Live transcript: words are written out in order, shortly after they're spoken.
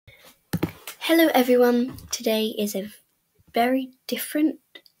Hello everyone, today is a very different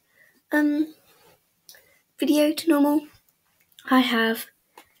video to normal. I have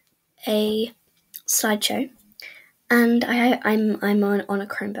a slideshow and I'm on a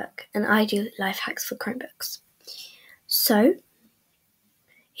Chromebook and I do life hacks for Chromebooks. So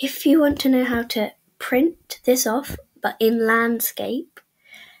if you want to know how to print this off but in landscape,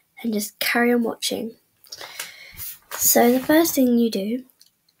 then just carry on watching. So the first thing you do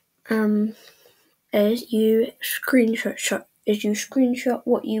is you screenshot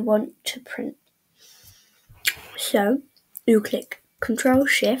what you want to print. So you click Control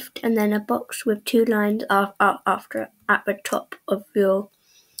Shift and then a box with two lines after at the top of your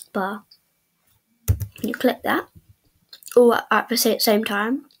bar. You click that, or at the same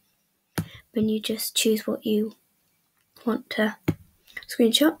time. Then you just choose what you want to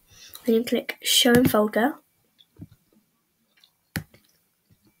screenshot. Then you click Show in Folder.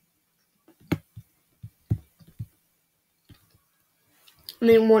 And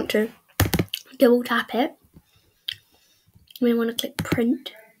then you want to double tap it. And then you want to click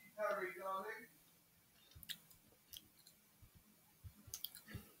Print.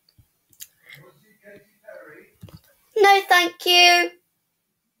 No, thank you.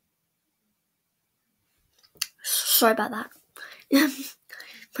 Sorry about that.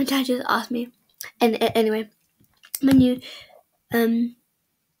 My dad just asked me. And anyway, then you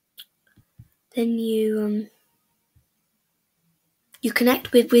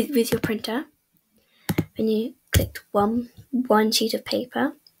connect with your printer. Then you click one sheet of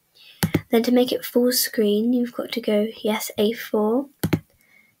paper. Then to make it full screen, you've got to go yes A4.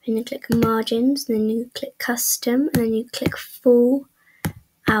 Then you click margins. Then you click custom, and then you click full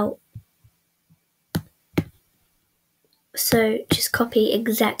out. So just copy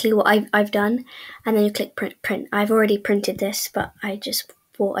exactly what I've done, and then you click print. I've already printed this, but I just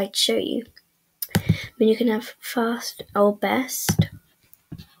thought I'd show you. Then you can have fast or best,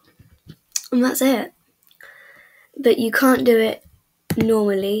 and that's it. But you can't do it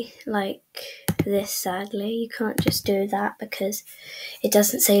normally like this, sadly. You can't just do that because it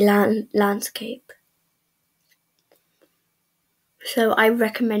doesn't say landscape. So I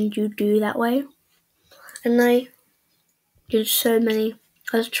recommend you do that way. And I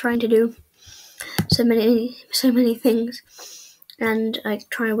was trying to do so many things, and I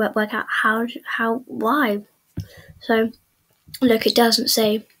try to work out why. So look, it doesn't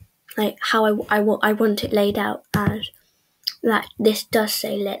say like how I want it laid out as that. This does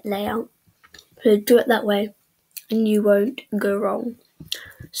say layout. So do it that way and you won't go wrong.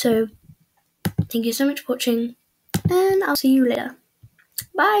 So thank you so much for watching, and I'll see you later.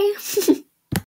 Bye.